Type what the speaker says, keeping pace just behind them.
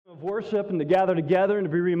of worship and to gather together and to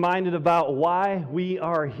be reminded about why we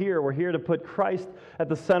are here. We're here to put Christ at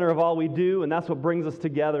the center of all we do, and that's what brings us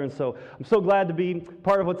together. And so I'm so glad to be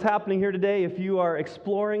part of what's happening here today. If you are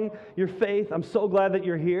exploring your faith, I'm so glad that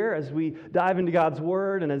you're here as we dive into God's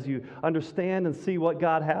Word and as you understand and see what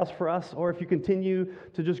God has for us, or if you continue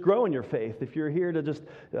to just grow in your faith. If you're here to just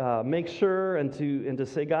make sure and to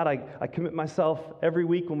say, God, I commit myself every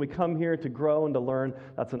week when we come here to grow and to learn,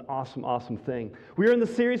 that's an awesome thing. We are in the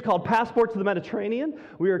series called Passport to the Mediterranean.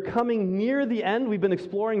 We are coming near the end. We've been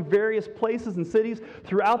exploring various places and cities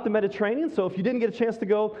throughout the Mediterranean. So if you didn't get a chance to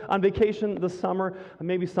go on vacation this summer,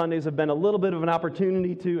 maybe Sundays have been a little bit of an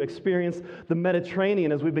opportunity to experience the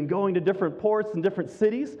Mediterranean as we've been going to different ports and different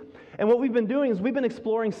cities. And what we've been doing is we've been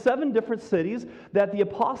exploring 7 different cities that the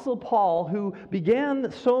Apostle Paul, who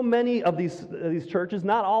began so many of these churches,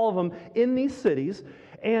 not all of them, in these cities,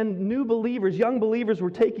 and new believers, young believers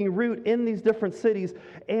were taking root in these different cities,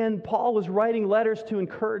 and Paul was writing letters to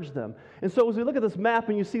encourage them. And so as we look at this map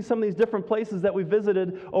and you see some of these different places that we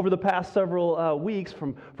visited over the past several weeks,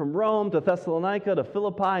 from Rome to Thessalonica to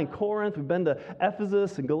Philippi and Corinth, we've been to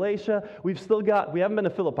Ephesus and Galatia. We haven't been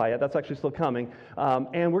to Philippi yet, that's actually still coming,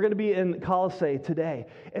 and we're going to be in Colossae today.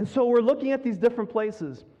 And so we're looking at these different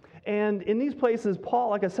places, and in these places,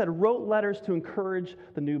 Paul, like I said, wrote letters to encourage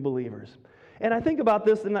the new believers. And I think about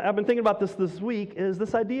this, and I've been thinking about this week, is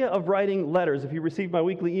this idea of writing letters. If you received my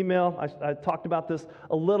weekly email, I talked about this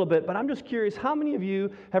a little bit, but I'm just curious, how many of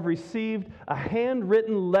you have received a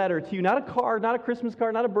handwritten letter to you? Not a card, not a Christmas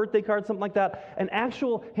card, not a birthday card, something like that. An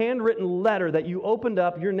actual handwritten letter that you opened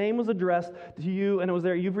up, your name was addressed to you, and it was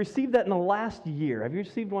there. You've received that in the last year. Have you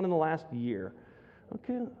received one in the last year?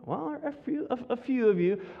 Okay, well, a few of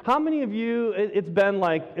you. How many of you? It's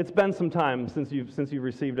been some time since you've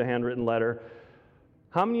received a handwritten letter.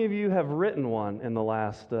 How many of you have written one in the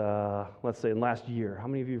last, last year? How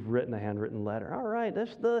many of you have written a handwritten letter? All right,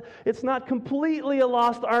 it's not completely a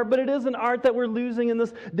lost art, but it is an art that we're losing in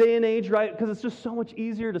this day and age, right? Because it's just so much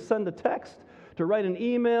easier to send a text, to write an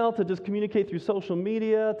email, to just communicate through social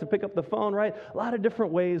media, to pick up the phone, right? A lot of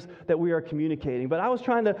different ways that we are communicating. But I was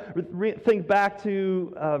trying to think back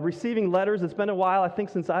to receiving letters. It's been a while, I think,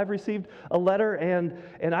 since I've received a letter. And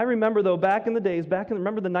I remember, though, back in the days,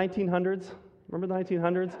 remember the 1900s? Remember the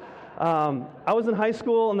 1900s? I was in high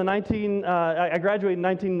school in I graduated in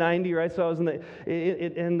 1990, right? So I was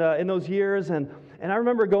in those years, and I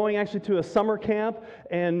remember going actually to a summer camp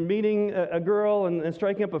and meeting a girl and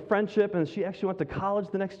striking up a friendship, and she actually went to college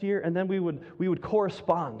the next year, and then we would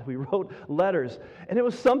correspond. We wrote letters, and it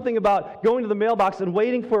was something about going to the mailbox and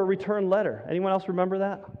waiting for a return letter. Anyone else remember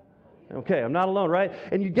that? Okay, I'm not alone, right?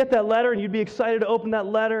 And you'd get that letter, and you'd be excited to open that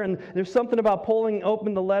letter, and there's something about pulling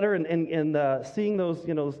open the letter and seeing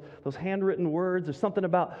those handwritten words. There's something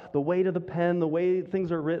about the weight of the pen, the way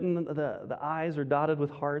things are written, the I's are dotted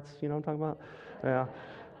with hearts. You know what I'm talking about? Yeah.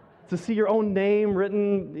 To see your own name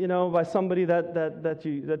written, by somebody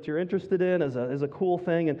that you're interested in is a cool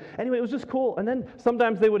thing. And anyway, it was just cool. And then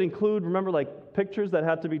sometimes they would include, remember, like pictures that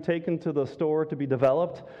had to be taken to the store to be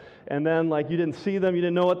developed. And then, like, you didn't see them, you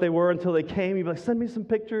didn't know what they were until they came. You'd be like, send me some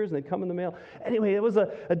pictures, and they'd come in the mail. Anyway, it was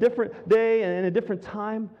a different day and a different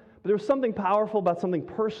time. But there was something powerful about something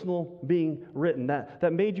personal being written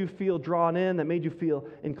that made you feel drawn in, that made you feel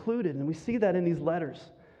included. And we see that in these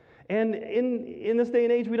letters. And in this day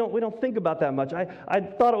and age, we don't think about that much. I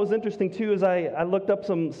thought it was interesting, too, as I looked up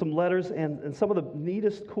some letters, and some of the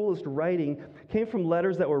neatest, coolest writing came from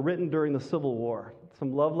letters that were written during the Civil War.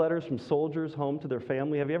 Some love letters from soldiers home to their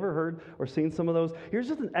family. Have you ever heard or seen some of those? Here's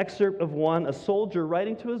just an excerpt of one, a soldier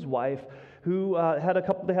writing to his wife who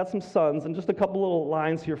they had some sons, and just a couple little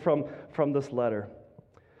lines here from this letter.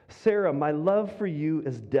 Sarah, my love for you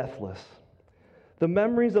is deathless. The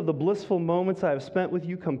memories of the blissful moments I have spent with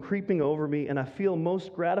you come creeping over me, and I feel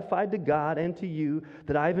most gratified to God and to you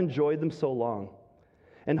that I've enjoyed them so long.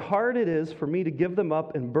 And hard it is for me to give them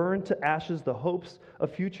up and burn to ashes the hopes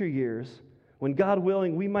of future years, when, God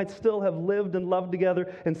willing, we might still have lived and loved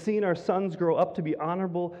together and seen our sons grow up to be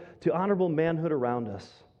honorable manhood around us.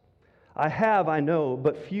 I have, I know,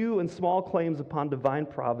 but few and small claims upon divine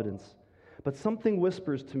providence. But something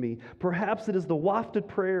whispers to me, perhaps it is the wafted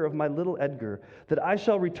prayer of my little Edgar, that I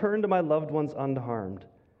shall return to my loved ones unharmed.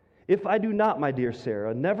 If I do not, my dear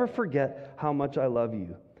Sarah, never forget how much I love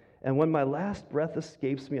you. And when my last breath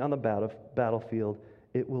escapes me on the battlefield,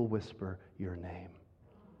 it will whisper your name.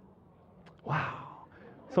 Wow.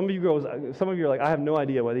 Some of you are like, I have no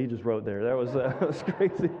idea what he just wrote there. That was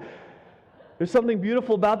crazy. There's something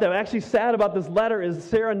beautiful about that. Actually sad about this letter is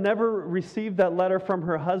Sarah never received that letter from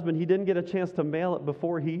her husband. He didn't get a chance to mail it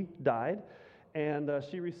before he died. And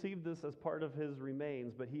she received this as part of his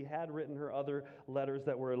remains, but he had written her other letters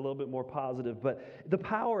that were a little bit more positive. But the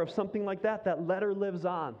power of something like that, that letter lives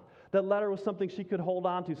on. That letter was something she could hold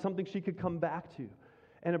on to, something she could come back to.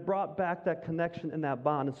 And it brought back that connection and that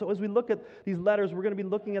bond. And so as we look at these letters, we're going to be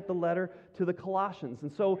looking at the letter to the Colossians.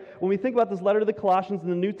 And so when we think about this letter to the Colossians in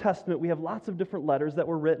the New Testament, we have lots of different letters that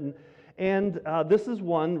were written. And this is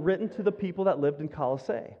one written to the people that lived in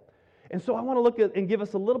Colossae. And so I want to look at and give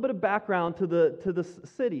us a little bit of background to the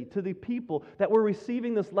city, to the people that were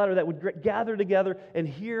receiving this letter, that would gather together and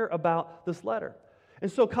hear about this letter.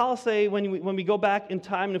 And so Colossae, when we go back in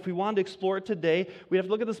time, and if we wanted to explore it today, we have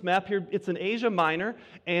to look at this map here. It's in Asia Minor,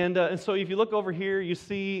 and so if you look over here, you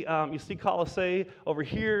see Colossae over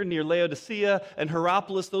here near Laodicea and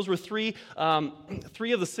Hierapolis. Those were three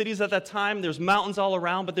of the cities at that time. There's mountains all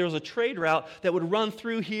around, but there was a trade route that would run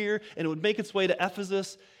through here, and it would make its way to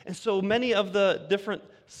Ephesus. And so many of the different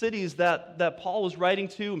cities that Paul was writing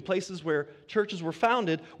to and places where churches were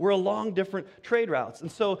founded were along different trade routes. And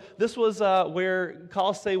so this was where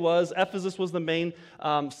Colossae was. Ephesus was the main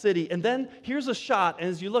city. And then here's a shot, and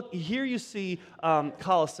as you look, here you see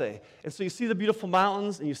Colossae. And so you see the beautiful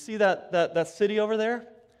mountains, and you see that city over there?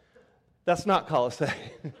 That's not Colossae.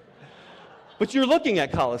 But you're looking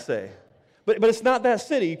at Colossae. But it's not that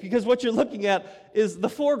city, because what you're looking at is the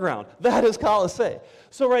foreground. That is Colossae.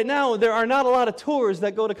 So right now, there are not a lot of tours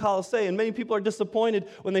that go to Colossae, and many people are disappointed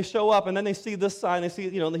when they show up, and then they see this sign. They see,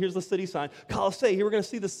 here's the city sign. Colossae, here we're going to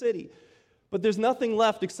see the city. But there's nothing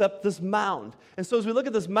left except this mound. And so as we look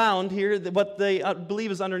at this mound here, what they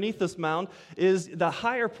believe is underneath this mound is the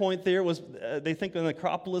higher point there was, they think an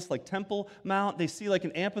Acropolis, like Temple Mount. They see like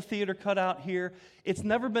an amphitheater cut out here. It's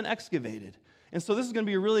never been excavated. And so this is going to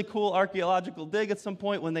be a really cool archaeological dig at some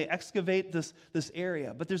point when they excavate this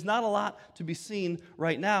area. But there's not a lot to be seen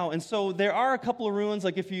right now. And so there are a couple of ruins,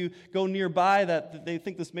 like if you go nearby, that they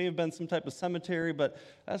think this may have been some type of cemetery, but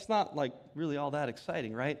that's not like really all that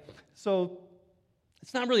exciting, right? So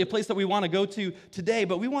it's not really a place that we want to go to today,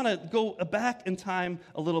 but we want to go back in time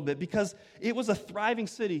a little bit, because it was a thriving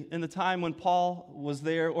city in the time when Paul was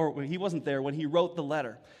there, or when he wasn't there, when he wrote the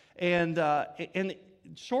letter. And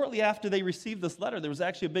shortly after they received this letter, there was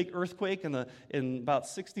actually a big earthquake in about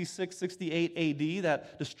 66, 68 AD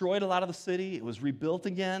that destroyed a lot of the city. It was rebuilt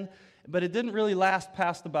again, but it didn't really last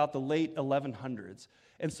past about the late 1100s.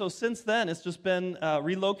 And so since then, it's just been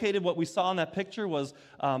relocated. What we saw in that picture was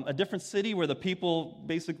a different city where the people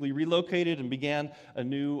basically relocated and began a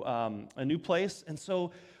new place. And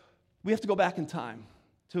so we have to go back in time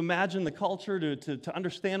to imagine the culture, to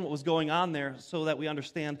understand what was going on there so that we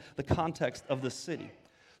understand the context of this city.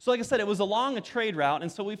 So like I said, it was along a trade route,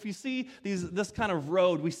 and so if you see this kind of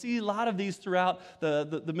road, we see a lot of these throughout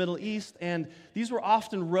the Middle East, and these were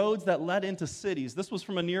often roads that led into cities. This was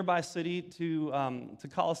from a nearby city to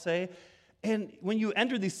Colossae, and when you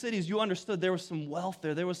entered these cities, you understood there was some wealth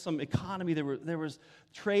there was some economy, there was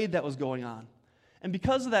trade that was going on. And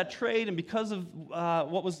because of that trade and because of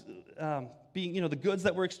what was being, the goods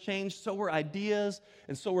that were exchanged, so were ideas,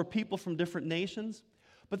 and so were people from different nations.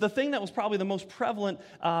 But the thing that was probably the most prevalent,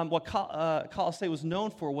 what Colossae was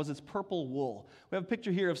known for, was its purple wool. We have a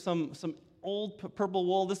picture here of some old purple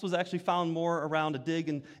wool. This was actually found more around a dig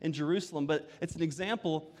in Jerusalem, but it's an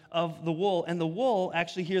example of the wool. And the wool,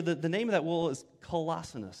 actually here, the name of that wool is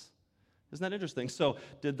Colossae. Isn't that interesting? So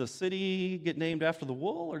did the city get named after the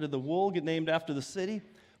wool, or did the wool get named after the city?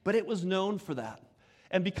 But it was known for that.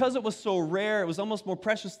 And because it was so rare, it was almost more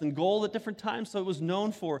precious than gold at different times, so it was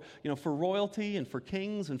known for royalty and for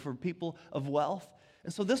kings and for people of wealth.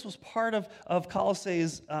 And so this was part of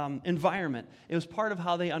Colossae's environment. It was part of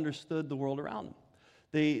how they understood the world around them.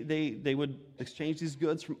 They would exchange these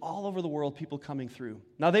goods from all over the world, people coming through.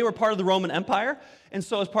 Now, they were part of the Roman Empire, and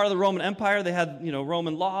so as part of the Roman Empire, they had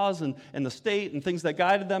Roman laws and the state and things that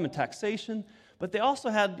guided them, and taxation. But they also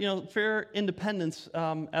had fair independence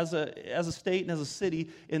as a state and as a city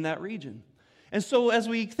in that region. And so as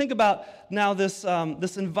we think about now this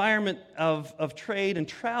environment of trade and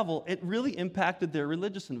travel, it really impacted their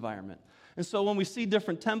religious environment. And so when we see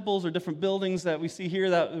different temples or different buildings that we see here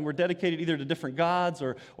that were dedicated either to different gods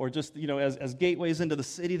or just as gateways into the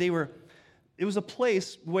city, it was a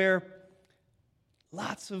place where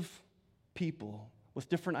lots of people with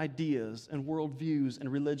different ideas and worldviews and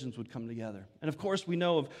religions would come together. And of course, we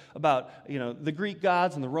know about the Greek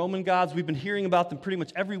gods and the Roman gods. We've been hearing about them pretty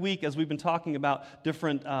much every week as we've been talking about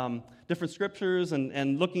different scriptures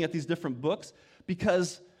and looking at these different books,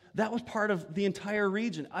 because that was part of the entire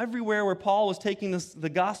region. Everywhere where Paul was taking the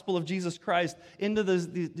gospel of Jesus Christ into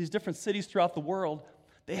these different cities throughout the world,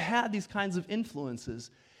 they had these kinds of influences.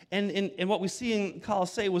 And what we see in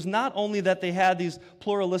Colossae was not only that they had these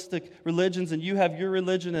pluralistic religions, and you have your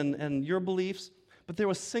religion and your beliefs, but there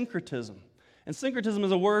was syncretism. And syncretism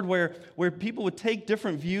is a word where people would take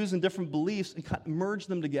different views and different beliefs and kind of merge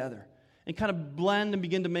them together and kind of blend and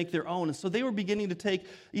begin to make their own. And so they were beginning to take,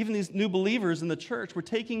 even these new believers in the church were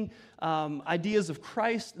taking ideas of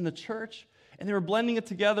Christ in the church, and they were blending it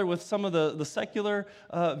together with some of the secular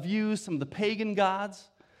views, some of the pagan gods.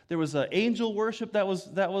 There was angel worship that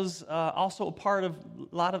was also a part of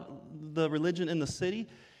a lot of the religion in the city.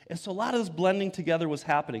 And so a lot of this blending together was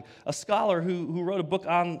happening. A scholar who wrote a book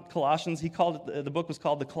on Colossians, the book was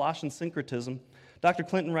called The Colossian Syncretism. Dr.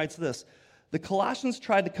 Clinton writes this: the Colossians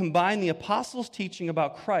tried to combine the apostles' teaching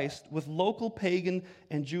about Christ with local pagan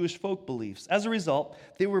and Jewish folk beliefs. As a result,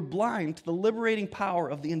 they were blind to the liberating power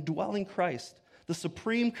of the indwelling Christ, the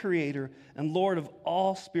supreme creator and Lord of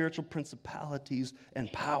all spiritual principalities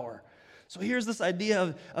and power. So here's this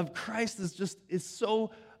idea of Christ is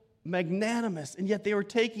so magnanimous, and yet they were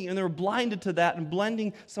taking and they were blinded to that and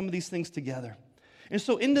blending some of these things together. And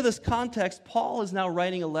so into this context, Paul is now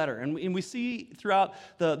writing a letter. And we see throughout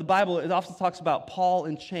the Bible, it often talks about Paul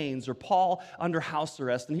in chains or Paul under house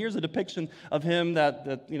arrest. And here's a depiction of him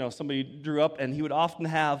that somebody drew up, and he would often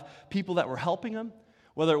have people that were helping him,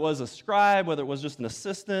 whether it was a scribe, whether it was just an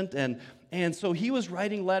assistant. And so he was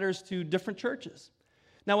writing letters to different churches.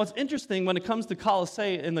 Now, what's interesting when it comes to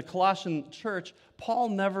Colossae in the Colossian church, Paul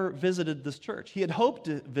never visited this church. He had hoped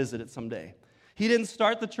to visit it someday. He didn't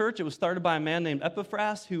start the church. It was started by a man named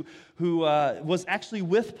Epaphras who was actually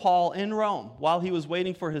with Paul in Rome while he was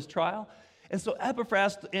waiting for his trial. And so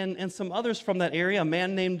Epaphras and some others from that area, a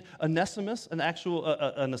man named Onesimus, an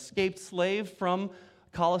escaped slave from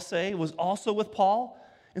Colossae, was also with Paul.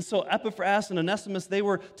 And so Epaphras and Onesimus, they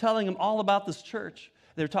were telling him all about this church.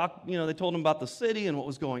 They told him about the city and what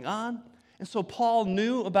was going on. And so Paul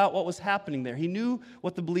knew about what was happening there. He knew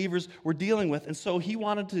what the believers were dealing with, and so he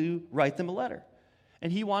wanted to write them a letter.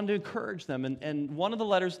 And he wanted to encourage them. And one of the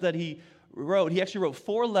letters that he actually wrote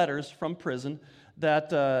 4 letters from prison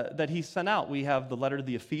that he sent out. We have the letter to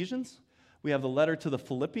the Ephesians, we have the letter to the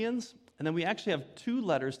Philippians, and then we actually have 2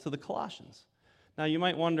 letters to the Colossians. Now you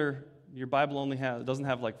might wonder, your Bible doesn't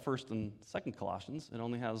have like 1st and 2nd Colossians, it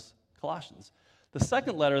only has Colossians. The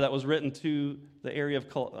second letter that was written to the area of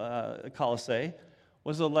Colossae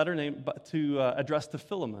was a letter addressed to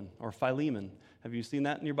Philemon or Philemon. Have you seen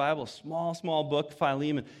that in your Bible? A small book,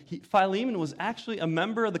 Philemon. Philemon was actually a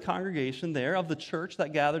member of the congregation there, of the church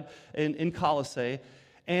that gathered in Colossae.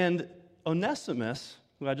 And Onesimus,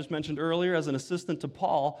 who I just mentioned earlier as an assistant to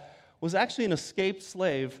Paul, was actually an escaped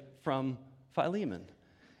slave from Philemon.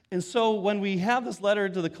 And so when we have this letter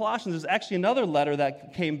to the Colossians, there's actually another letter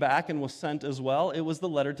that came back and was sent as well. It was the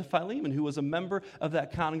letter to Philemon, who was a member of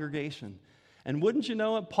that congregation. And wouldn't you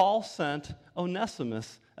know it, Paul sent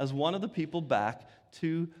Onesimus as one of the people back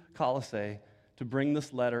to Colossae to bring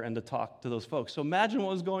this letter and to talk to those folks. So imagine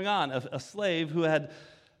what was going on. A slave who had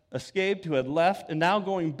escaped, who had left, and now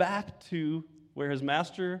going back to where his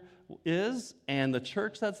master is and the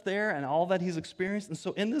church that's there and all that he's experienced. And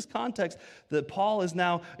so in this context that Paul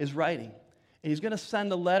is writing, and he's going to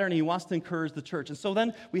send a letter and he wants to encourage the church. And so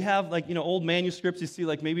then we have old manuscripts. You see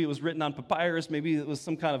maybe it was written on papyrus, maybe it was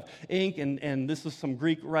some kind of ink, and this was some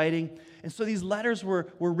Greek writing. And so these letters were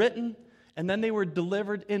written, and then they were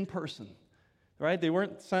delivered in person. Right? They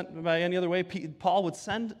weren't sent by any other way. Paul would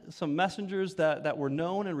send some messengers that were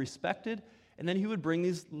known and respected, and then he would bring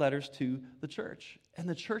these letters to the church. And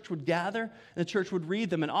the church would gather, and the church would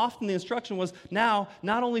read them. And often the instruction was, now,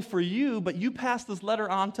 not only for you, but you pass this letter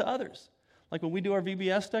on to others. Like when we do our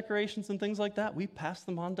VBS decorations and things like that, we pass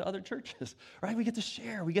them on to other churches, right? We get to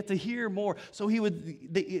share, we get to hear more. So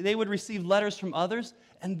they would receive letters from others,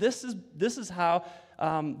 and this is how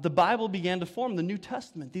the Bible began to form, the New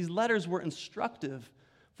Testament. These letters were instructive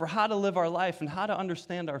for how to live our life and how to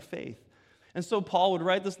understand our faith. And so Paul would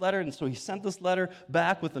write this letter, and so he sent this letter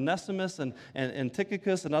back with Onesimus and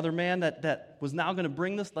Tychicus, another man that was now going to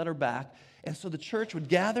bring this letter back. And so the church would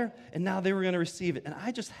gather, and now they were going to receive it. And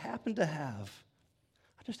I just happened to have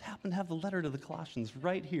the letter to the Colossians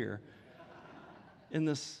right here in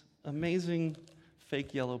this amazing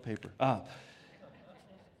fake yellow paper.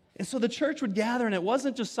 And so the church would gather, and it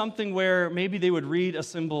wasn't just something where maybe they would read a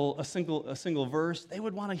single verse. They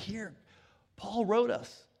would want to hear, Paul wrote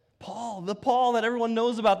us. The Paul that everyone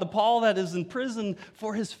knows about, the Paul that is in prison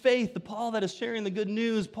for his faith, the Paul that is sharing the good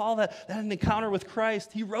news, Paul that had an encounter with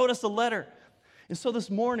Christ. He wrote us a letter. And so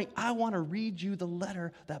this morning, I want to read you the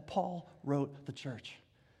letter that Paul wrote the church.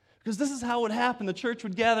 Because this is how it would happen. The church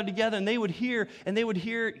would gather together, and they would hear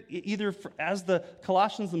either as the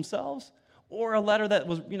Colossians themselves, or a letter that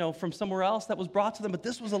was, from somewhere else that was brought to them, but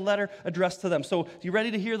this was a letter addressed to them. So, you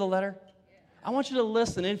ready to hear the letter? I want you to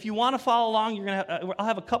listen, and if you want to follow along, I'll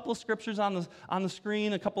have a couple of scriptures on the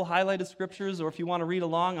screen, a couple of highlighted scriptures, or if you want to read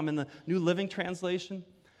along, I'm in the New Living Translation.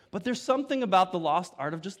 But there's something about the lost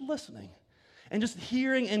art of just listening and just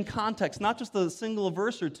hearing in context, not just a single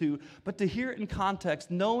verse or two, but to hear it in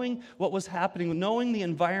context, knowing what was happening, knowing the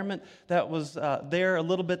environment that was there a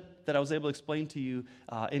little bit that I was able to explain to you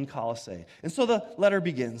in Colossae. And so the letter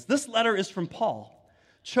begins. This letter is from Paul,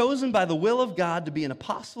 chosen by the will of God to be an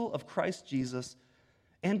apostle of Christ Jesus,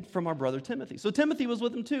 and from our brother Timothy. So Timothy was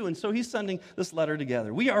with him too, and so he's sending this letter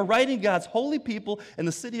together. We are writing God's holy people in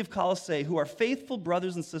the city of Colossae who are faithful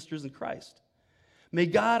brothers and sisters in Christ. May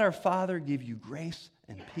God our Father give you grace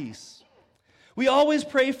and peace. We always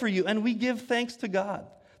pray for you, and we give thanks to God,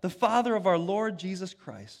 the Father of our Lord Jesus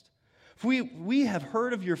Christ. For we have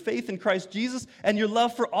heard of your faith in Christ Jesus and your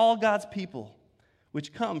love for all God's people,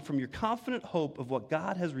 which come from your confident hope of what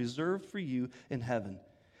God has reserved for you in heaven.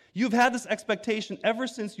 You've had this expectation ever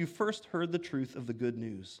since you first heard the truth of the good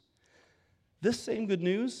news. This same good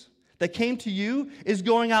news that came to you is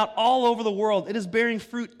going out all over the world. It is bearing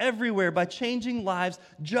fruit everywhere by changing lives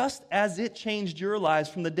just as it changed your lives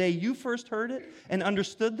from the day you first heard it and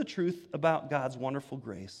understood the truth about God's wonderful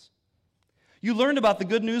grace. You learned about the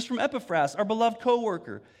good news from Epaphras, our beloved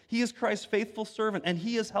co-worker. He is Christ's faithful servant, and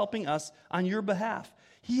he is helping us on your behalf.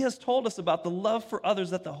 He has told us about the love for others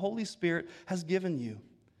that the Holy Spirit has given you.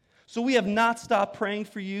 So we have not stopped praying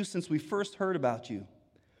for you since we first heard about you.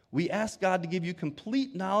 We ask God to give you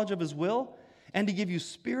complete knowledge of his will and to give you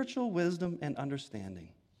spiritual wisdom and understanding.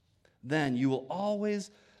 Then you will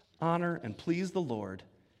always honor and please the Lord,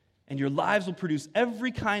 and your lives will produce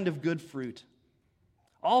every kind of good fruit.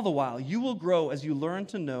 All the while, you will grow as you learn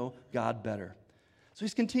to know God better. So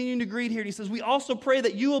he's continuing to greet here, and he says, we also pray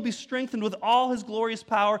that you will be strengthened with all his glorious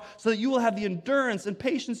power so that you will have the endurance and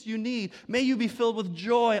patience you need. May you be filled with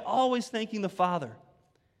joy, always thanking the Father.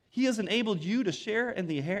 He has enabled you to share in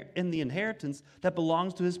the inheritance that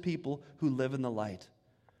belongs to his people who live in the light.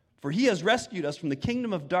 For he has rescued us from the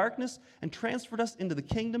kingdom of darkness and transferred us into the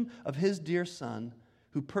kingdom of his dear Son,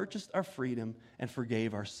 who purchased our freedom and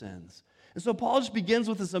forgave our sins. And so Paul just begins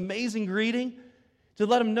with this amazing greeting to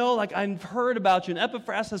let him know, like, I've heard about you, and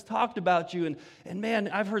Epaphras has talked about you, and man,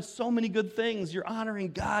 I've heard so many good things. You're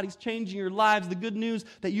honoring God. He's changing your lives. The good news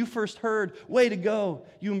that you first heard, way to go.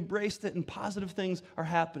 You embraced it, and positive things are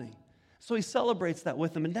happening. So he celebrates that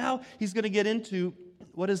with them, and now he's going to get into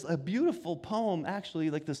what is a beautiful poem, actually,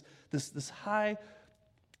 like this high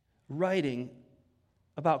writing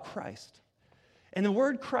about Christ. And the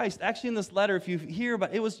word Christ, actually in this letter, if you hear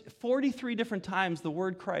about it, was 43 different times the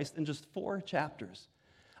word Christ in just 4 chapters.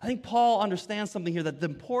 I think Paul understands something here, that the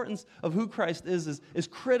importance of who Christ is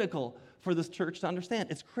critical for this church to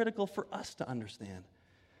understand. It's critical for us to understand.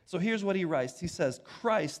 So here's what he writes. He says,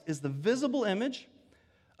 Christ is the visible image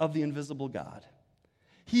of the invisible God.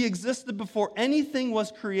 He existed before anything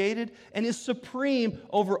was created and is supreme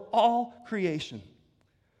over all creation.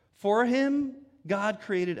 For him, God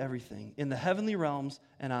created everything in the heavenly realms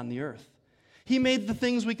and on the earth. He made the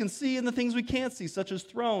things we can see and the things we can't see, such as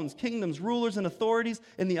thrones, kingdoms, rulers, and authorities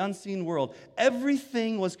in the unseen world.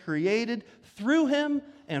 Everything was created through him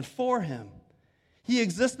and for him. He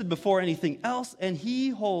existed before anything else, and he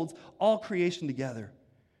holds all creation together.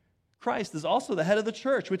 Christ is also the head of the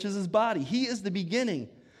church, which is his body. He is the beginning,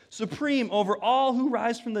 supreme over all who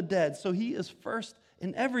rise from the dead, so he is first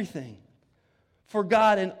in everything. For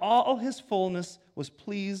God in all his fullness was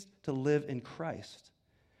pleased to live in Christ.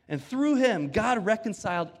 And through him, God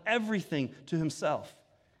reconciled everything to himself.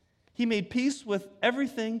 He made peace with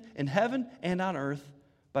everything in heaven and on earth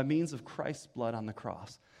by means of Christ's blood on the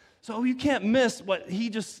cross. So you can't miss what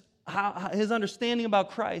his understanding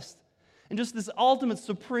about Christ. And just this ultimate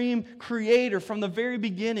supreme creator from the very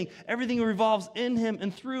beginning. Everything revolves in him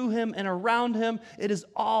and through him and around him. It is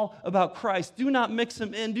all about Christ. Do not mix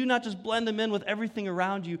him in. Do not just blend him in with everything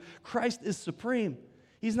around you. Christ is supreme.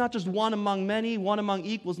 He's not just one among many, one among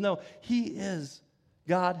equals. No, he is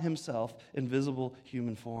God himself in visible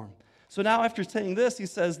human form. So now after saying this, he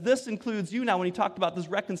says, this includes you. Now when he talked about this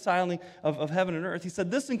reconciling of heaven and earth, he said,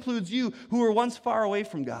 this includes you who were once far away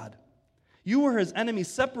from God. You were his enemies,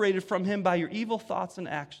 separated from him by your evil thoughts and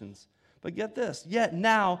actions. But get this, yet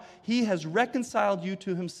now he has reconciled you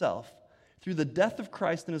to himself through the death of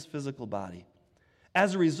Christ in his physical body.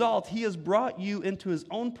 As a result, he has brought you into his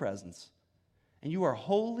own presence, and you are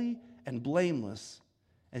holy and blameless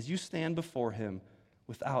as you stand before him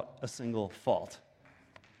without a single fault.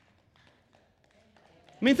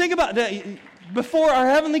 I mean, think about that. Before our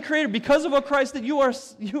heavenly Creator, because of what Christ did, you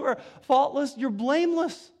are faultless, you're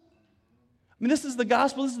blameless. I mean, this is the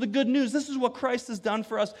gospel, this is the good news, this is what Christ has done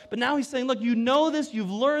for us. But now he's saying, look, you know this,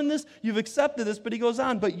 you've learned this, you've accepted this, but he goes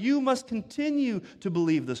on, but you must continue to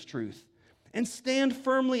believe this truth and stand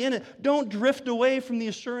firmly in it. Don't drift away from the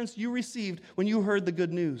assurance you received when you heard the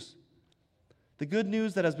good news. The good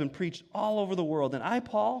news that has been preached all over the world. And I,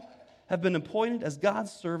 Paul, have been appointed as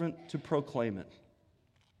God's servant to proclaim it.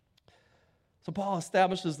 So Paul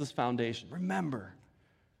establishes this foundation. Remember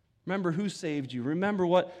who saved you. Remember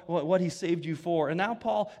what he saved you for. And now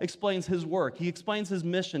Paul explains his work. He explains his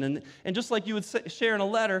mission. And just like you would share in a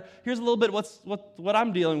letter, here's a little bit what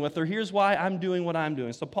I'm dealing with, or here's why I'm doing what I'm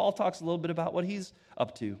doing. So Paul talks a little bit about what he's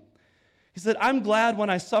up to. He said, I'm glad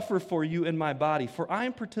when I suffer for you in my body, for I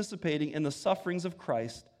am participating in the sufferings of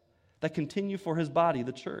Christ that continue for his body,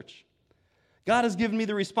 the church. God has given me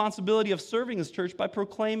the responsibility of serving his church by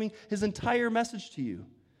proclaiming his entire message to you.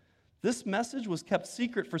 This message was kept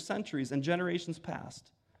secret for centuries and generations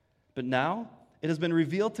past, but now it has been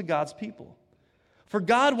revealed to God's people. For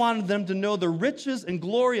God wanted them to know the riches and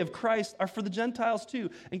glory of Christ are for the Gentiles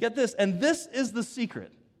too. And get this, and this is the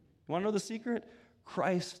secret. You want to know the secret?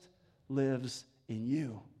 Christ lives in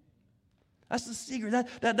you. That's the secret.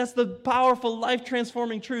 That's the powerful,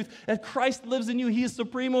 life-transforming truth. That Christ lives in you. He is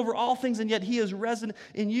supreme over all things, and yet he is resident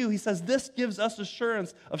in you. He says this gives us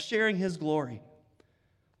assurance of sharing his glory.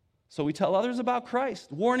 So we tell others about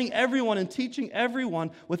Christ, warning everyone and teaching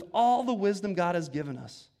everyone with all the wisdom God has given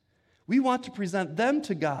us. We want to present them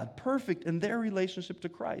to God, perfect in their relationship to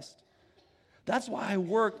Christ. That's why I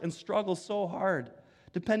work and struggle so hard,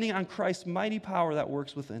 depending on Christ's mighty power that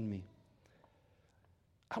works within me.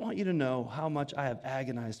 I want you to know how much I have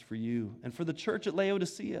agonized for you and for the church at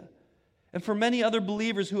Laodicea and for many other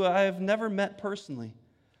believers who I have never met personally.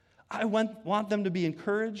 I want them to be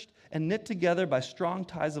encouraged and knit together by strong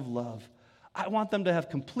ties of love. I want them to have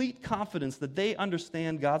complete confidence that they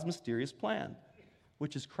understand God's mysterious plan,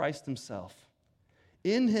 which is Christ himself.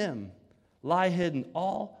 In him lie hidden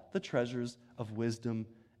all the treasures of wisdom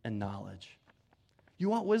and knowledge. You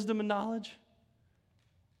want wisdom and knowledge?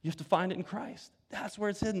 You have to find it in Christ. That's where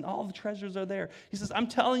it's hidden. All the treasures are there. He says, I'm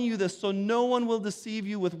telling you this so no one will deceive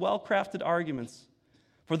you with well-crafted arguments.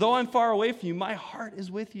 For though I'm far away from you, my heart is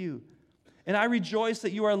with you. And I rejoice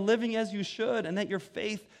that you are living as you should and that your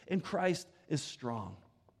faith in Christ is strong.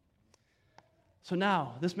 So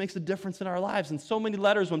now, this makes a difference in our lives. In so many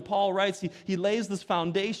letters, when Paul writes, he lays this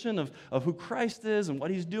foundation of who Christ is and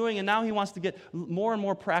what he's doing, and now he wants to get more and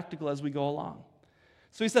more practical as we go along.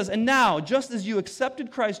 So he says, and now, just as you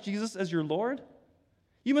accepted Christ Jesus as your Lord,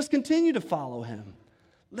 you must continue to follow him.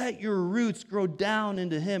 Let your roots grow down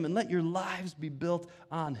into him and let your lives be built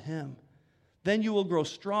on him. Then you will grow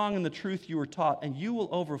strong in the truth you were taught, and you will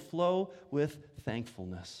overflow with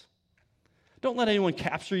thankfulness. Don't let anyone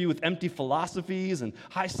capture you with empty philosophies and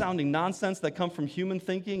high-sounding nonsense that come from human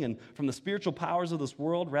thinking and from the spiritual powers of this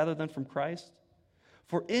world rather than from Christ.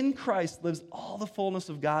 For in Christ lives all the fullness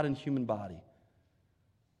of God in human body.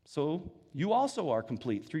 So you also are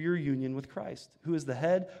complete through your union with Christ, who is the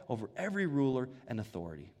head over every ruler and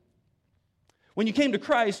authority. When you came to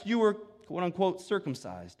Christ, you were, quote-unquote,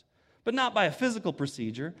 circumcised, but not by a physical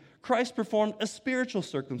procedure. Christ performed a spiritual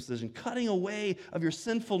circumcision, cutting away of your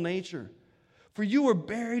sinful nature. For you were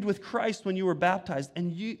buried with Christ when you were baptized,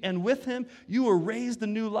 and with him you were raised to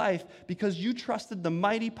new life because you trusted the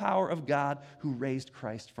mighty power of God who raised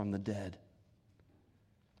Christ from the dead.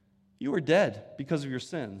 You were dead because of your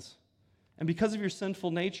sins, and because of your sinful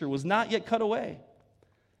nature was not yet cut away.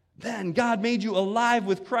 Then God made you alive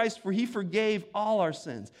with Christ, for he forgave all our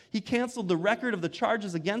sins. He canceled the record of the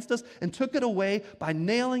charges against us and took it away by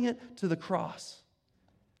nailing it to the cross.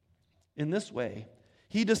 In this way,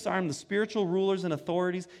 he disarmed the spiritual rulers and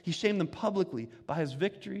authorities. He shamed them publicly by his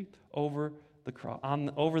victory over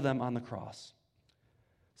them on the cross.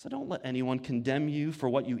 So don't let anyone condemn you for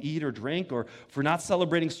what you eat or drink, or for not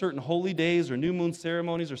celebrating certain holy days or new moon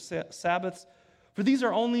ceremonies or Sabbaths, for these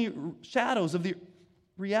are only shadows of the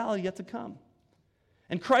reality yet to come.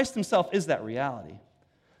 And Christ himself is that reality.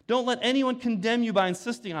 Don't let anyone condemn you by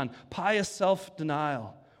insisting on pious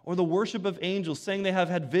self-denial or the worship of angels, saying they have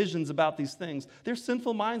had visions about these things. Their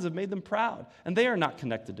sinful minds have made them proud, and they are not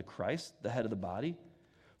connected to Christ, the head of the body.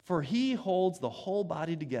 For he holds the whole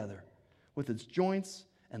body together with its joints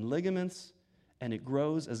and ligaments, and it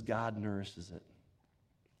grows as God nourishes it.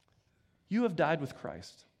 You have died with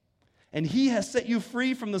Christ, and he has set you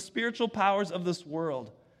free from the spiritual powers of this world.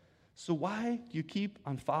 So why do you keep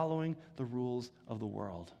on following the rules of the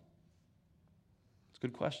world? It's a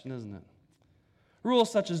good question, isn't it?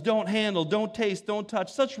 Rules such as don't handle, don't taste, don't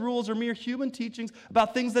touch. Such rules are mere human teachings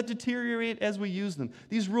about things that deteriorate as we use them.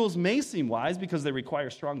 These rules may seem wise because they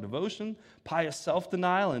require strong devotion, pious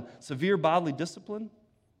self-denial, and severe bodily discipline,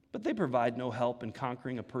 but they provide no help in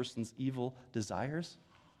conquering a person's evil desires.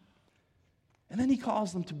 And then he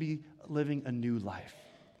calls them to be living a new life.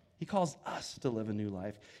 He calls us to live a new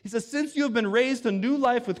life. He says, since you have been raised to new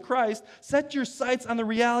life with Christ, set your sights on the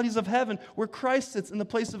realities of heaven, where Christ sits in the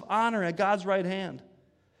place of honor at God's right hand.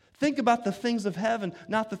 Think about the things of heaven,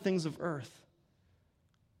 not the things of earth.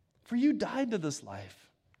 For you died to this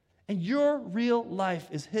life, and your real life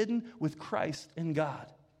is hidden with Christ in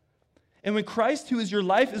God. And when Christ, who is your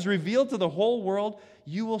life, is revealed to the whole world,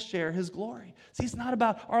 you will share his glory. See, it's not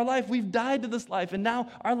about our life. We've died to this life, and now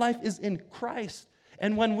our life is in Christ.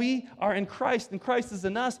 And when we are in Christ and Christ is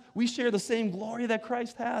in us, we share the same glory that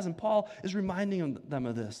Christ has. And Paul is reminding them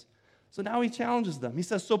of this. So now he challenges them. He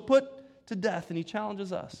says, so put to death, and he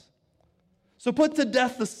challenges us. So put to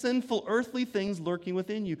death the sinful earthly things lurking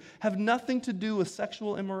within you. Have nothing to do with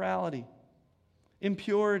sexual immorality,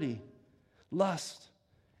 impurity, lust,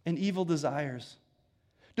 and evil desires.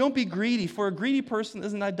 Don't be greedy, for a greedy person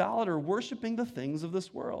is an idolater, worshiping the things of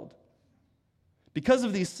this world. Because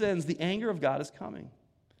of these sins, the anger of God is coming.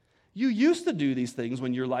 You used to do these things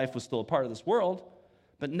when your life was still a part of this world,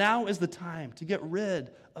 but now is the time to get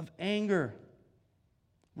rid of anger,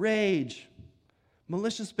 rage,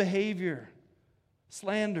 malicious behavior,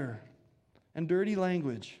 slander, and dirty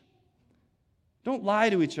language. Don't lie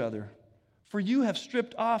to each other, for you have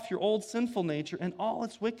stripped off your old sinful nature and all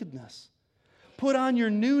its wickedness. Put on your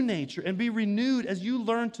new nature and be renewed as you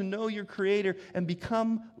learn to know your Creator and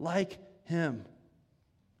become like him.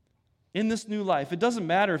 In this new life, it doesn't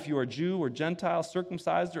matter if you are Jew or Gentile,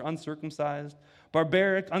 circumcised or uncircumcised,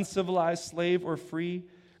 barbaric, uncivilized, slave or free.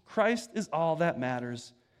 Christ is all that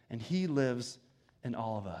matters, and he lives in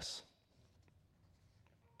all of us.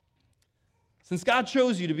 Since God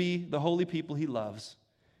chose you to be the holy people he loves,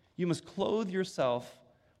 you must clothe yourself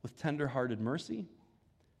with tender-hearted mercy,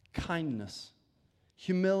 kindness,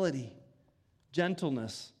 humility,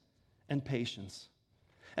 gentleness, and patience.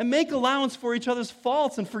 And make allowance for each other's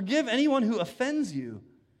faults and forgive anyone who offends you.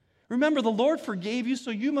 Remember, the Lord forgave you, so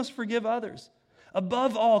you must forgive others.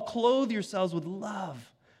 Above all, clothe yourselves with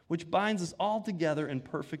love, which binds us all together in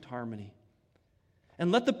perfect harmony.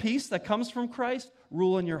 And let the peace that comes from Christ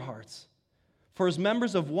rule in your hearts. For as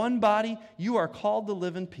members of one body, you are called to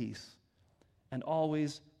live in peace and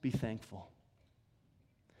always be thankful.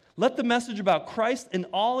 Let the message about Christ in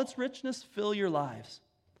all its richness fill your lives.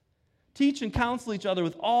 Teach and counsel each other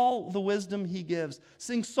with all the wisdom he gives.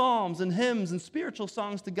 Sing psalms and hymns and spiritual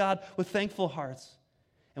songs to God with thankful hearts.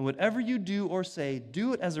 And whatever you do or say,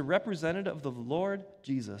 do it as a representative of the Lord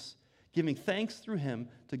Jesus, giving thanks through him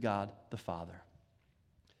to God the Father.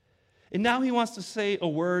 And now he wants to say a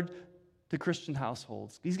word to Christian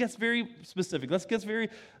households. He gets very specific. Let's get very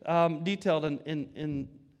detailed in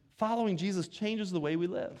following Jesus changes the way we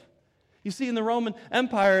live. You see, in the Roman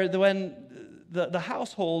Empire, when the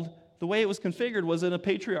household, the way it was configured was in a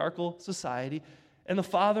patriarchal society, and the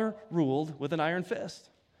father ruled with an iron fist.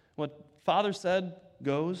 What father said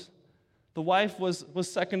goes. The wife was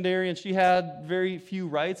secondary, and she had very few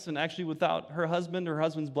rights, and actually without her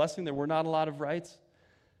husband's blessing, there were not a lot of rights.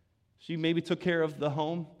 She maybe took care of the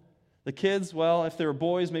home. The kids, well, if they were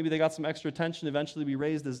boys, maybe they got some extra attention, eventually be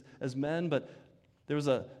raised as men, but there was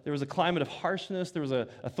a climate of harshness, there was a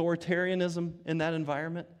authoritarianism in that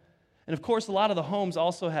environment. And of course, a lot of the homes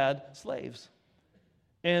also had slaves.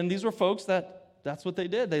 And these were folks that's what they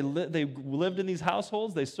did. They lived in these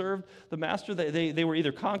households. They served the master. They were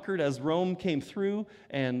either conquered as Rome came through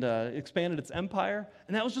and expanded its empire.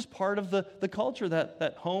 And that was just part of the culture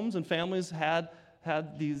that homes and families had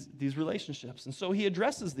these relationships. And so he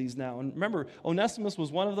addresses these now. And remember, Onesimus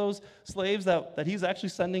was one of those slaves that he's actually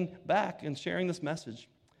sending back and sharing this message.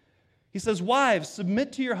 He says, wives,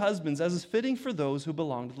 submit to your husbands as is fitting for those who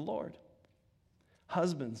belong to the Lord.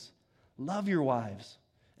 Husbands, love your wives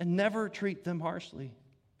and never treat them harshly.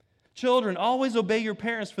 Children, always obey your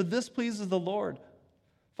parents, for this pleases the Lord.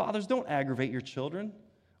 Fathers, don't aggravate your children,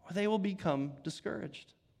 or they will become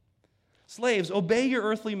discouraged. Slaves, obey your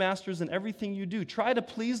earthly masters in everything you do. Try to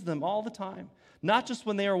please them all the time, not just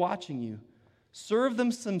when they are watching you. Serve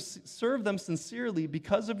them sincerely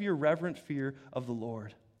because of your reverent fear of the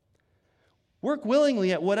Lord. Work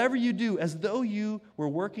willingly at whatever you do as though you were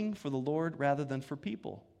working for the Lord rather than for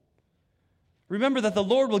people. Remember that the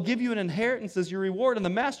Lord will give you an inheritance as your reward, and the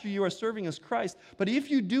master you are serving is Christ. But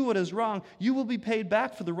if you do what is wrong, you will be paid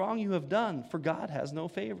back for the wrong you have done, for God has no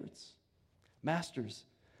favorites. Masters,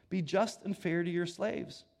 be just and fair to your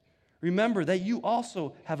slaves. Remember that you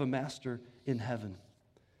also have a master in heaven.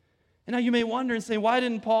 And now you may wonder and say, why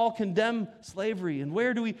didn't Paul condemn slavery? And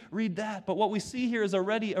where do we read that? But what we see here is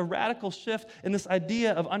already a radical shift in this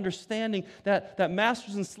idea of understanding that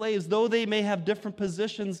masters and slaves, though they may have different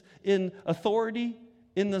positions in authority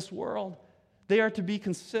in this world, they are to be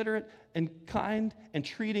considerate and kind and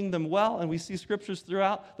treating them well. And we see scriptures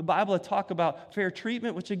throughout the Bible that talk about fair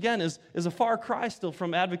treatment, which again is a far cry still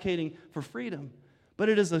from advocating for freedom. But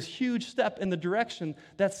it is a huge step in the direction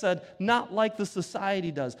that said, not like the society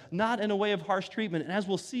does, not in a way of harsh treatment. And as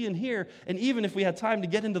we'll see in here, and even if we had time to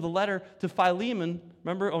get into the letter to Philemon,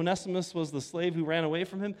 remember Onesimus was the slave who ran away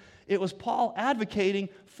from him? It was Paul advocating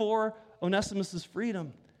for Onesimus'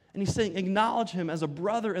 freedom. And he's saying, acknowledge him as a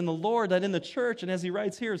brother in the Lord, that in the church, and as he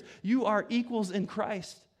writes here, you are equals in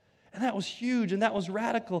Christ. And that was huge, and that was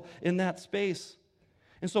radical in that space.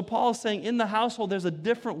 And so Paul is saying in the household, there's a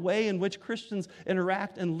different way in which Christians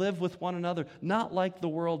interact and live with one another, not like the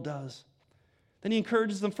world does. Then he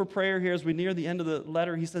encourages them for prayer here as we near the end of the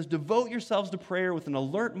letter. He says, devote yourselves to prayer with an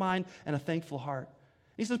alert mind and a thankful heart.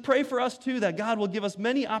 He says, pray for us too, that God will give us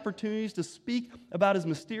many opportunities to speak about his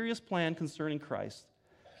mysterious plan concerning Christ.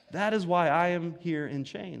 That is why I am here in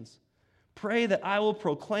chains. Pray that I will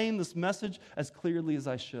proclaim this message as clearly as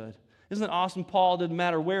I should. Isn't it awesome? Paul didn't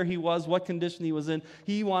matter where he was, what condition he was in.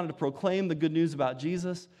 He wanted to proclaim the good news about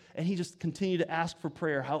Jesus, and he just continued to ask for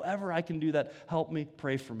prayer. However I can do that, help me,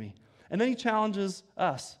 pray for me. And then he challenges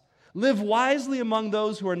us. Live wisely among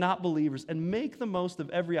those who are not believers and make the most of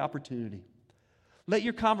every opportunity. Let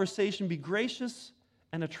your conversation be gracious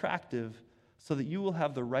and attractive so that you will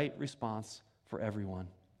have the right response for everyone.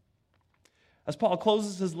 As Paul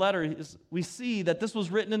closes his letter, we see that this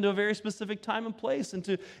was written into a very specific time and place,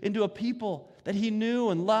 into a people that he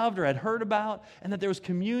knew and loved or had heard about, and that there was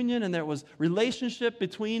communion and there was relationship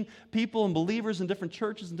between people and believers in different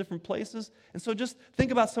churches and different places. And so just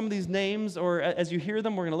think about some of these names, or as you hear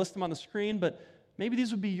them, we're going to list them on the screen, but maybe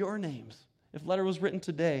these would be your names if the letter was written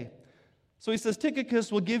today. So he says,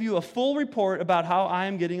 Tychicus will give you a full report about how I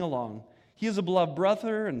am getting along. He is a beloved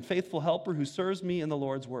brother and faithful helper who serves me in the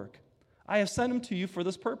Lord's work. I have sent him to you for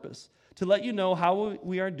this purpose, to let you know how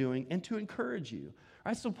we are doing and to encourage you.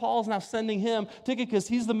 All right, so Paul's now sending him, Tychicus,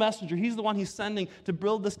 he's the messenger. He's the one he's sending to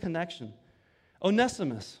build this connection.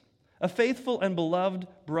 Onesimus, a faithful and beloved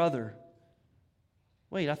brother.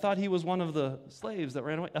 Wait, I thought he was one of the slaves that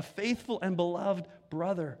ran away. A faithful and beloved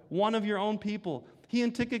brother, one of your own people. He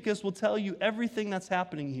and Tychicus will tell you everything that's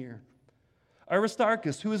happening here.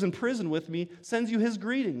 Aristarchus, who is in prison with me, sends you his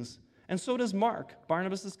greetings, and so does Mark,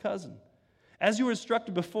 Barnabas' cousin. As you were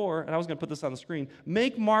instructed before, and I was going to put this on the screen,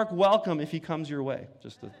 make Mark welcome if he comes your way.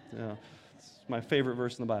 It's my favorite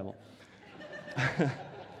verse in the Bible.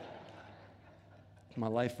 My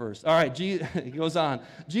life verse. All right, he goes on.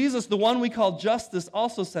 Jesus, the one we call Justus,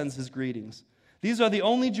 also sends his greetings. These are the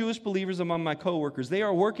only Jewish believers among my co-workers. They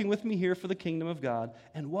are working with me here for the kingdom of God,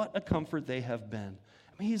 and what a comfort they have been.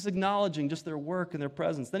 He's acknowledging just their work and their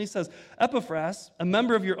presence. Then he says, Epaphras, a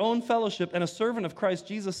member of your own fellowship and a servant of Christ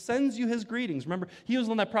Jesus, sends you his greetings. Remember, he was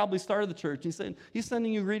the one that probably started the church. He's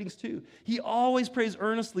sending you greetings too. He always prays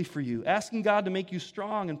earnestly for you, asking God to make you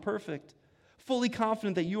strong and perfect, fully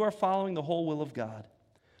confident that you are following the whole will of God.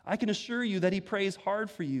 I can assure you that he prays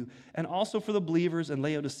hard for you and also for the believers in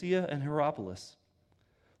Laodicea and Hierapolis.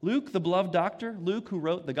 Luke, the beloved doctor, Luke who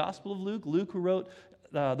wrote the Gospel of Luke, Luke who wrote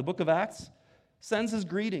the book of Acts, sends his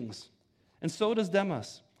greetings, and so does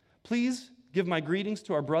Demas. Please give my greetings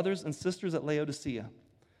to our brothers and sisters at Laodicea,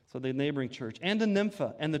 so the neighboring church, and to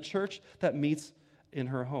Nympha and the church that meets in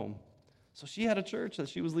her home. So she had a church that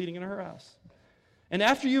she was leading in her house. And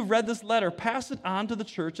after you've read this letter, pass it on to the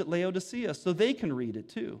church at Laodicea so they can read it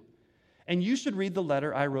too. And you should read the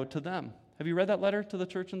letter I wrote to them. Have you read that letter to the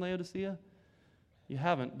church in Laodicea? You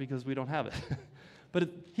haven't because we don't have it. But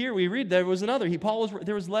here we read there was another.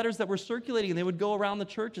 There was letters that were circulating, and they would go around the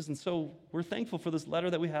churches. And so we're thankful for this letter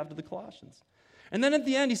that we have to the Colossians. And then at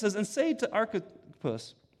the end he says, and say to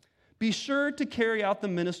Archippus, be sure to carry out the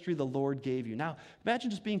ministry the Lord gave you. Now, imagine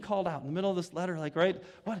just being called out in the middle of this letter, like, right?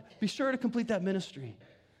 What? Be sure to complete that ministry.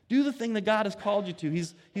 Do the thing that God has called you to.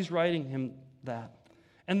 He's writing him that.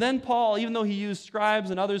 And then Paul, even though he used scribes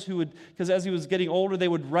and others who would, because as he was getting older, they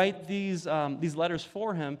would write these letters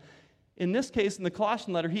for him. In this case, in the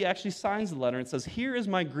Colossian letter, he actually signs the letter and says, here is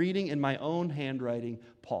my greeting in my own handwriting,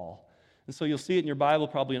 Paul. And so you'll see it in your Bible,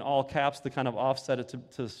 probably in all caps, to kind of offset it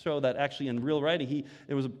to show that actually in real writing,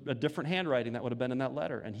 it was a different handwriting that would have been in that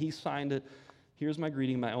letter. And he signed it, here's my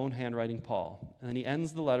greeting in my own handwriting, Paul. And then he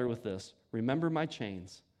ends the letter with this, remember my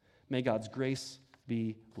chains. May God's grace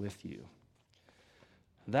be with you.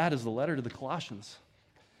 That is the letter to the Colossians.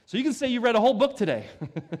 So you can say you read a whole book today.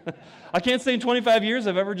 I can't say in 25 years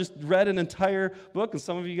I've ever just read an entire book, and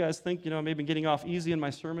some of you guys think, I may be getting off easy in my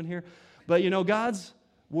sermon here. But God's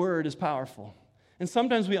word is powerful. And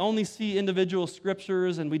sometimes we only see individual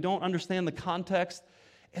scriptures and we don't understand the context.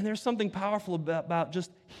 And there's something powerful about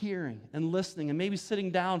just hearing and listening and maybe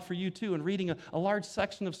sitting down for you too and reading a large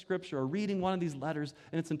section of scripture or reading one of these letters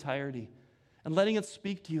in its entirety and letting it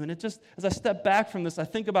speak to you. And it just, as I step back from this, I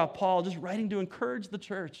think about Paul just writing to encourage the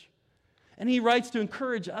church. And he writes to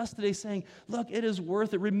encourage us today saying, look, it is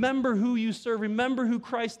worth it. Remember who you serve. Remember who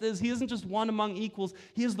Christ is. He isn't just one among equals.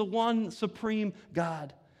 He is the one supreme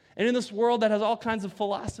God. And in this world that has all kinds of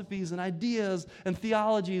philosophies and ideas and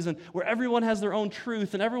theologies and where everyone has their own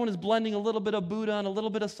truth and everyone is blending a little bit of Buddha and a little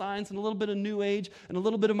bit of science and a little bit of New Age and a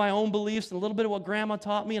little bit of my own beliefs and a little bit of what grandma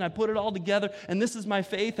taught me and I put it all together and this is my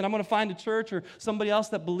faith and I'm going to find a church or somebody else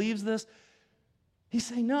that believes this. He's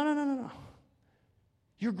saying, no.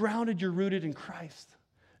 You're grounded, you're rooted in Christ.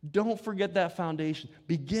 Don't forget that foundation.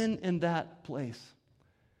 Begin in that place.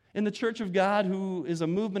 In the Church of God, who is a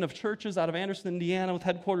movement of churches out of Anderson, Indiana, with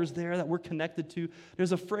headquarters there that we're connected to,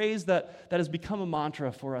 there's a phrase that has become a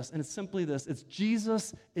mantra for us, and it's simply this. It's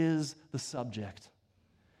Jesus is the subject.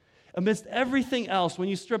 Amidst everything else, when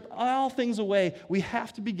you strip all things away, we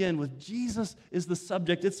have to begin with Jesus is the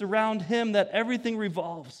subject. It's around him that everything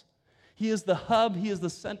revolves. He is the hub, he is the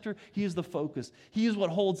center, he is the focus. He is what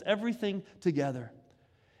holds everything together.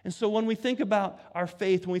 And so when we think about our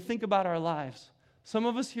faith, when we think about our lives, some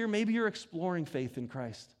of us here, maybe you're exploring faith in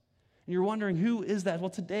Christ. And you're wondering, who is that?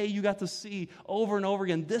 Well, today you got to see over and over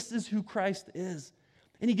again, this is who Christ is.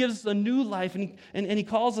 And he gives us a new life, and he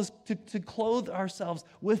calls us to clothe ourselves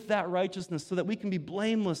with that righteousness so that we can be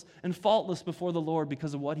blameless and faultless before the Lord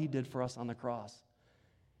because of what he did for us on the cross.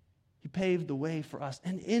 He paved the way for us,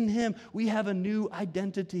 and in him we have a new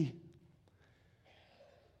identity.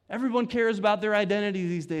 Everyone cares about their identity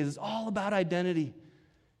these days. It's all about identity.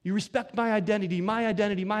 You respect my identity, my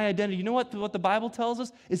identity, my identity. You know what the Bible tells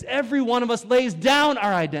us? Is every one of us lays down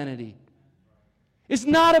our identity. It's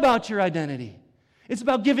not about your identity. It's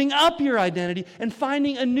about giving up your identity and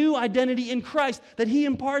finding a new identity in Christ, that he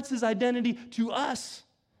imparts his identity to us.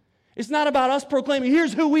 It's not about us proclaiming,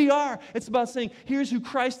 here's who we are. It's about saying, here's who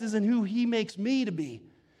Christ is and who he makes me to be.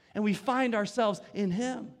 And we find ourselves in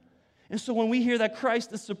him. And so when we hear that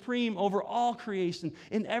Christ is supreme over all creation,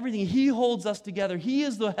 in everything, he holds us together. He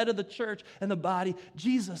is the head of the church and the body.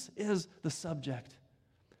 Jesus is the subject.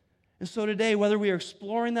 And so today, whether we are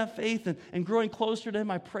exploring that faith and growing closer to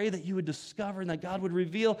him, I pray that you would discover and that God would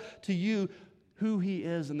reveal to you who he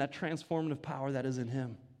is and that transformative power that is in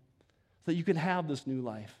him, so that you can have this new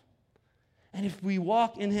life. And if we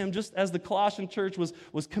walk in him, just as the Colossian church was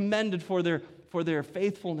commended for their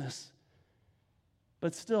faithfulness,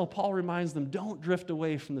 but still, Paul reminds them, don't drift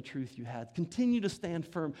away from the truth you had. Continue to stand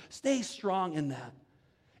firm. Stay strong in that.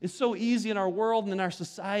 It's so easy in our world and in our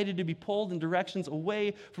society to be pulled in directions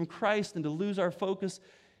away from Christ and to lose our focus.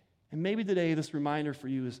 And maybe today this reminder for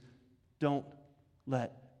you is don't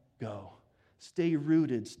let go. Stay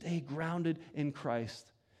rooted, stay grounded in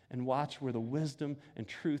Christ, and watch where the wisdom and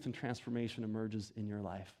truth and transformation emerges in your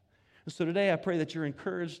life. And so today I pray that you're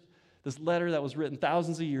encouraged. This letter that was written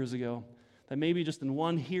thousands of years ago, that maybe just in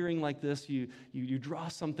one hearing like this, you draw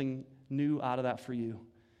something new out of that for you.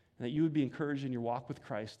 And that you would be encouraged in your walk with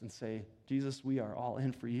Christ and say, Jesus, we are all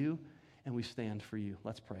in for you, and we stand for you.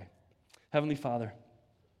 Let's pray. Heavenly Father,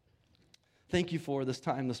 thank you for this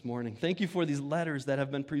time this morning. Thank you for these letters that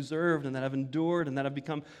have been preserved and that have endured and that have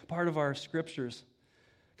become part of our scriptures.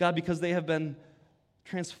 God, because they have been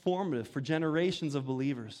transformative for generations of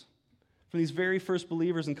believers. From these very first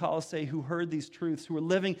believers in Colossae who heard these truths, who were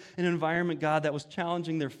living in an environment, God, that was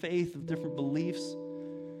challenging their faith of different beliefs.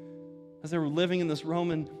 As they were living in this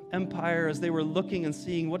Roman Empire, as they were looking and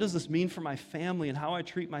seeing, what does this mean for my family and how I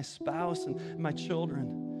treat my spouse and my children?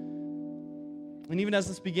 And even as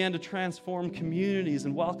this began to transform communities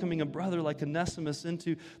and welcoming a brother like Onesimus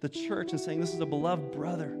into the church and saying, this is a beloved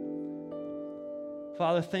brother.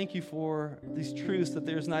 Father, thank you for these truths that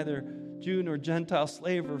there's neither Jew nor Gentile,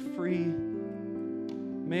 slave or free,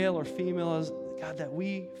 male or female, as God, that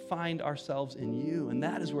we find ourselves in you, and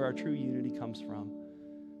that is where our true unity comes from.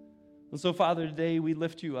 And so, Father, today we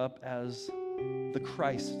lift you up as the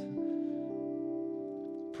Christ,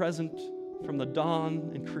 present from the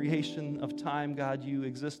dawn and creation of time. God, you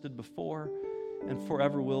existed before and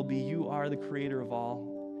forever will be. You are the creator of all.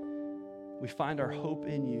 We find our hope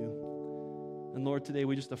in you. And Lord, today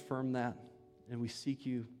we just affirm that, and we seek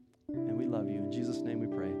you, and we love you. In Jesus' name we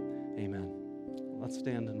pray. Amen. Let's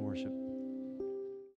stand and worship.